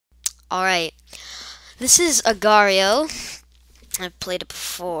Alright, this is Agario. I've played it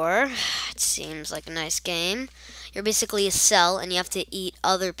before. It seems like a nice game. You're basically a cell, and you have to eat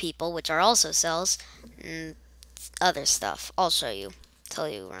other people, which are also cells, and other stuff. I'll show you. Tell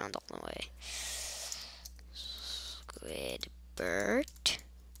you around all the way. Squidbert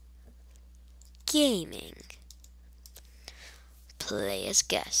Gaming. Play as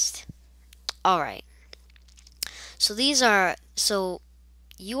guest. Alright. So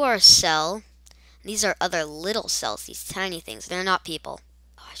you are a cell. These are other little cells, these tiny things. They're not people.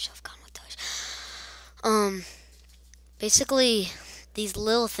 Oh, I should have gone with those. Basically, these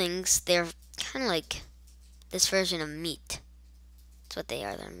little things, they're kind of like this version of meat. That's what they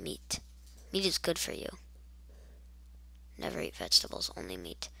are. They're meat. Meat is good for you. Never eat vegetables, only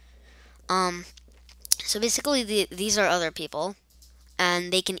meat. So basically, these are other people,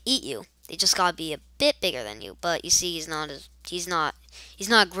 and they can eat you. They just gotta be a bit bigger than you. But you see, he's not a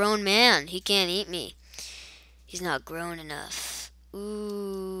grown man. He can't eat me. He's not grown enough.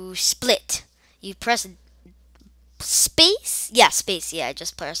 Ooh, split. You press space? Yeah, space. Yeah, I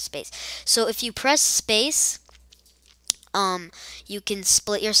just pressed space. So if you press space, you can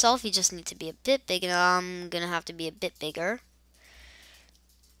split yourself. You just need to be a bit bigger. I'm gonna have to be a bit bigger.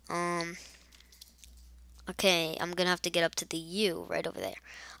 Okay, I'm gonna have to get up to the U right over there.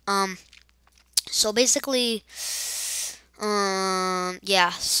 So basically,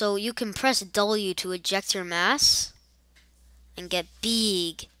 yeah, so you can press W to eject your mass and get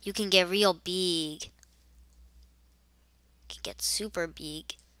big. You can get real big. You can get super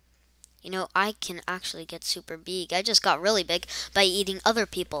big. You know, I can actually get super big. I just got really big by eating other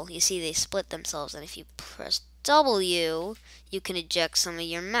people. You see, they split themselves, and if you press W, you can eject some of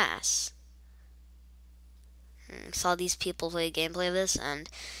your mass. I saw these people play a gameplay of this, and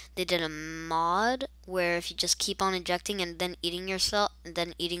they did a mod where if you just keep on ejecting and then eating yourself, and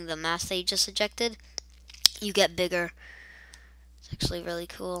then eating the mass that you just ejected, you get bigger. It's actually really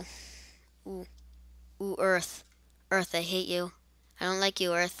cool. Ooh, ooh, Earth, Earth, I hate you. I don't like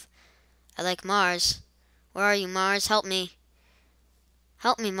you, Earth. I like Mars. Where are you, Mars? Help me.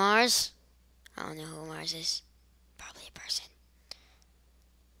 Help me, Mars. I don't know who Mars is. Probably a person.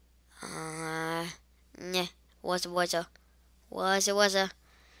 Nah. Was a.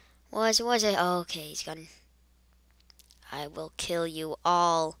 Okay, he's gone. I will kill you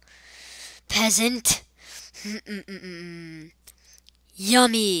all, peasant.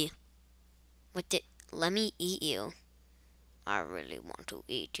 Yummy. What did? Let me eat you. I really want to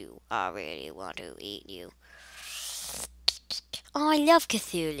eat you. I really want to eat you. Oh, I love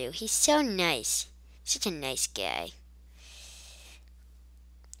Cthulhu. He's so nice. Such a nice guy.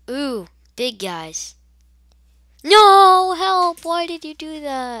 Ooh, big guys. No, help! Why did you do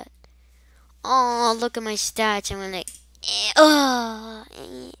that? Oh, look at my stats. I'm like, oh,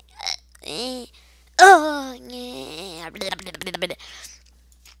 oh,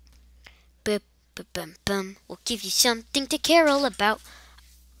 we'll give you something to carol about.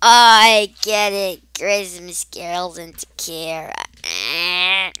 I get it. Christmas carols and to care.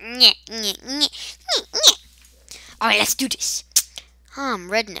 Alright, let's do this. Oh,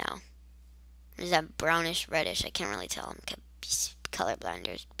 I'm red now. Is that brownish, reddish? I can't really tell. I'm colorblind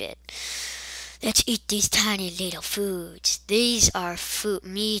a bit. Let's eat these tiny little foods. These are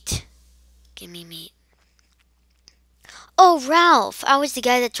meat. Give me meat. Oh, Ralph! I was the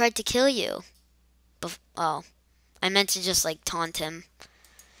guy that tried to kill you. Oh, I meant to just like taunt him.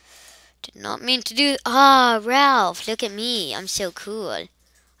 Did not mean to do. Ah, Ralph, look at me. I'm so cool.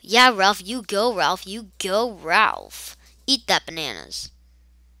 Yeah, Ralph, you go, Ralph. You go, Ralph. Eat that bananas.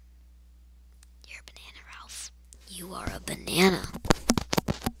 You're a banana, Ralph. You are a banana.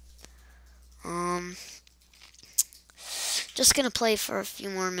 Just gonna play for a few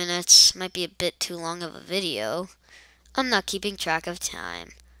more minutes. Might be a bit too long of a video. I'm not keeping track of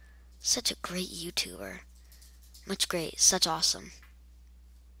time. Such a great YouTuber. Much great. Such awesome.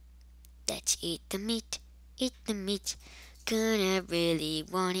 Let's eat the meat. Eat the meat. Gonna really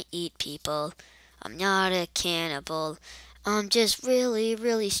wanna eat people. I'm not a cannibal. I'm just really,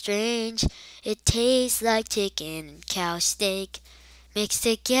 really strange. It tastes like chicken and cow steak mixed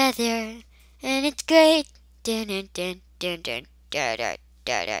together, and it's great. Dun dun dun dun dun dun dun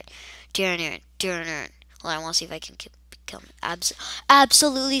dun dun dun dun. Well, I want to see if I can become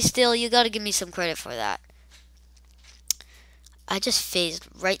absolutely still. You gotta give me some credit for that. I just phased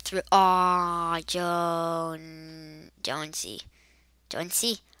right through. Aw, Jonesy.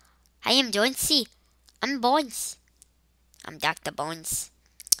 Jonesy? I am Jonesy. I'm Bones. I'm Dr. Bones.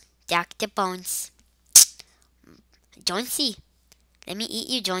 Dr. Bones. Jonesy. Let me eat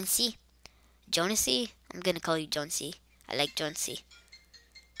you, Jonesy. Jonesy? I'm gonna call you Jonesy. I like Jonesy.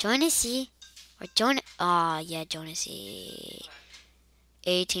 Jonas-y. Or yeah, Jonas-y.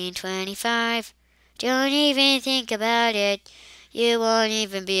 1825. Don't even think about it. You won't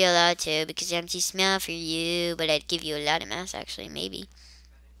even be allowed to because I'm too small for you. But I'd give you a lot of mass, actually, maybe.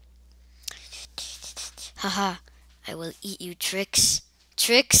 Haha. I will eat you, Tricks.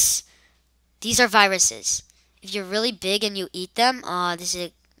 Tricks? These are viruses. If you're really big and you eat them, this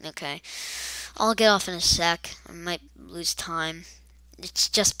is... Okay. I'll get off in a sec. I might lose time. It's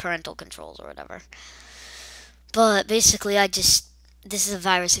just parental controls or whatever. But basically, this is a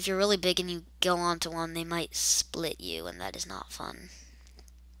virus. If you're really big and you go onto one, they might split you, and that is not fun.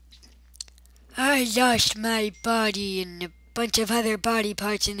 I lost my body and a bunch of other body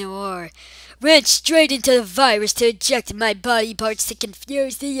parts in the war. Ran straight into the virus to eject my body parts to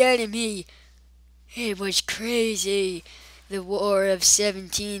confuse the enemy. It was crazy. The War of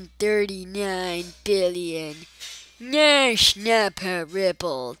 1739 billion. Nah, snap her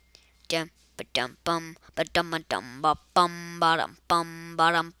ripple. Dum ba dum bum ba dum ba dum ba bum ba dum bum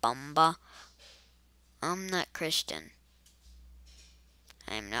ba dum bum ba. I'm not Christian.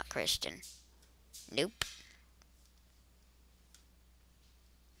 I'm not Christian. Nope.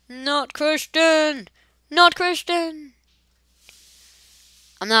 Not Christian. Not Christian.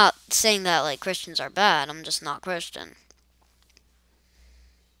 I'm not saying that like Christians are bad. I'm just not Christian.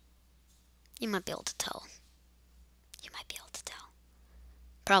 You might be able to tell. You might be able to tell.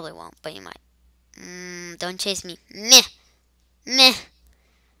 Probably won't, but you might. Don't chase me. Meh. Meh.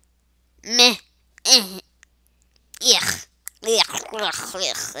 Meh. Yuck. Yuck. Yuck.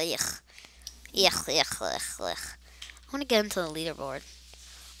 Yuck. I want to get into the leaderboard.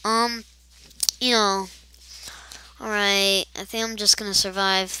 You know. Alright, I think I'm just gonna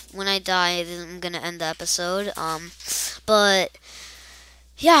survive. When I die, then I'm gonna end the episode. But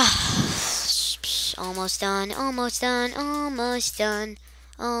yeah. Almost done, almost done, almost done,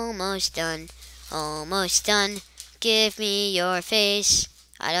 almost done, almost done. Give me your face.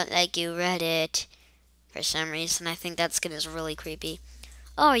 I don't like you, Reddit. For some reason, I think that skin is really creepy.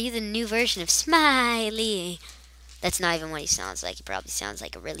 Oh, are you the new version of Smiley? That's not even what he sounds like. He probably sounds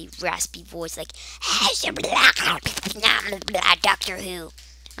like a really raspy voice, like Doctor Who.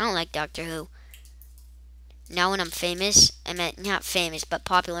 I don't like Doctor Who. Now when I'm famous, I meant not famous, but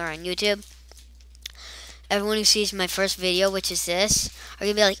popular on YouTube, everyone who sees my first video, which is this, are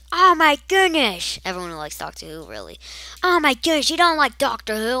going to be like, oh my goodness. Everyone who likes Doctor Who, really. Oh my goodness, you don't like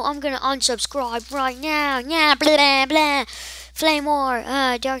Doctor Who? I'm going to unsubscribe right now. Yeah, blah, blah. Flame War.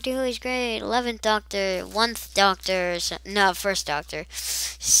 Doctor Who is great. 11th Doctor. 1st Doctor. No, 1st Doctor.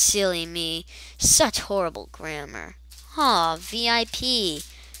 Silly me. Such horrible grammar. Aw, VIP.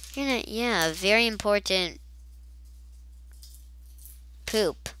 You're not, yeah, very important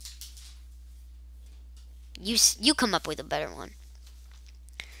poop. You come up with a better one.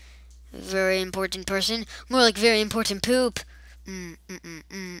 Very important person. More like very important poop.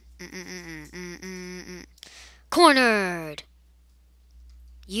 Cornered.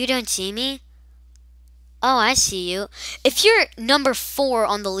 You don't see me? Oh, I see you. If you're number 4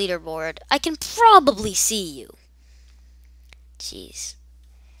 on the leaderboard, I can probably see you. Jeez.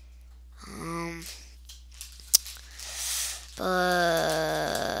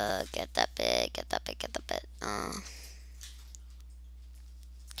 But get that bit.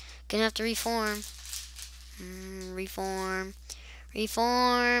 Gonna have to reform. Reformed.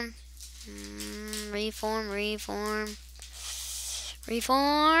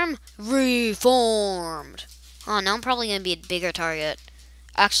 Oh, now I'm probably gonna be a bigger target.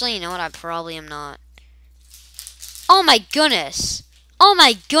 Actually, you know what? I probably am not. Oh my goodness! Oh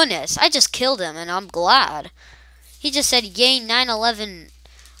my goodness! I just killed him, and I'm glad. He just said, yay, 9/11.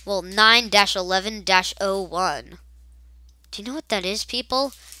 Well, 9-11-01. Do you know what that is,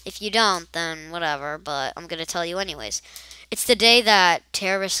 people? If you don't, then whatever, but I'm gonna tell you anyways. It's the day that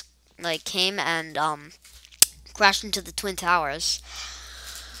terrorists, like, came and, crashed into the Twin Towers.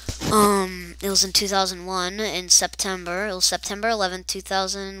 It was in 2001, in September. It was September 11th,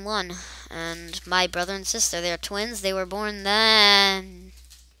 2001. And my brother and sister, they're twins. They were born then.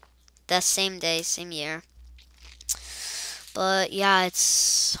 That same day, same year. But, yeah,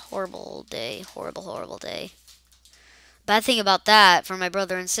 it's horrible day. Horrible day. Bad thing about that, for my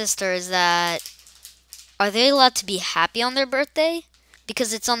brother and sister, is that, are they allowed to be happy on their birthday?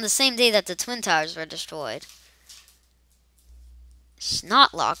 Because it's on the same day that the Twin Towers were destroyed.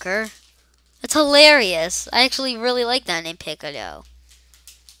 Snot Locker? That's hilarious. I actually really like that name, Piccolo.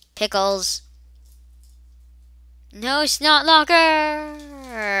 Pickles. No Snot Locker!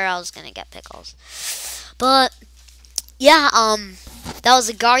 I was gonna get Pickles. But, yeah, that was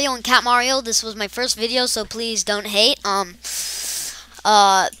Agario and Cat Mario. This was my first video, so please don't hate.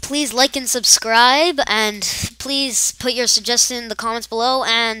 Please like and subscribe, and please put your suggestion in the comments below,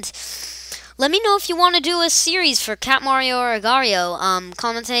 and let me know if you want to do a series for Cat Mario or Agario.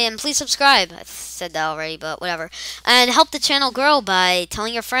 Comment and please subscribe. I said that already, but whatever. And help the channel grow by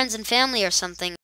telling your friends and family or something.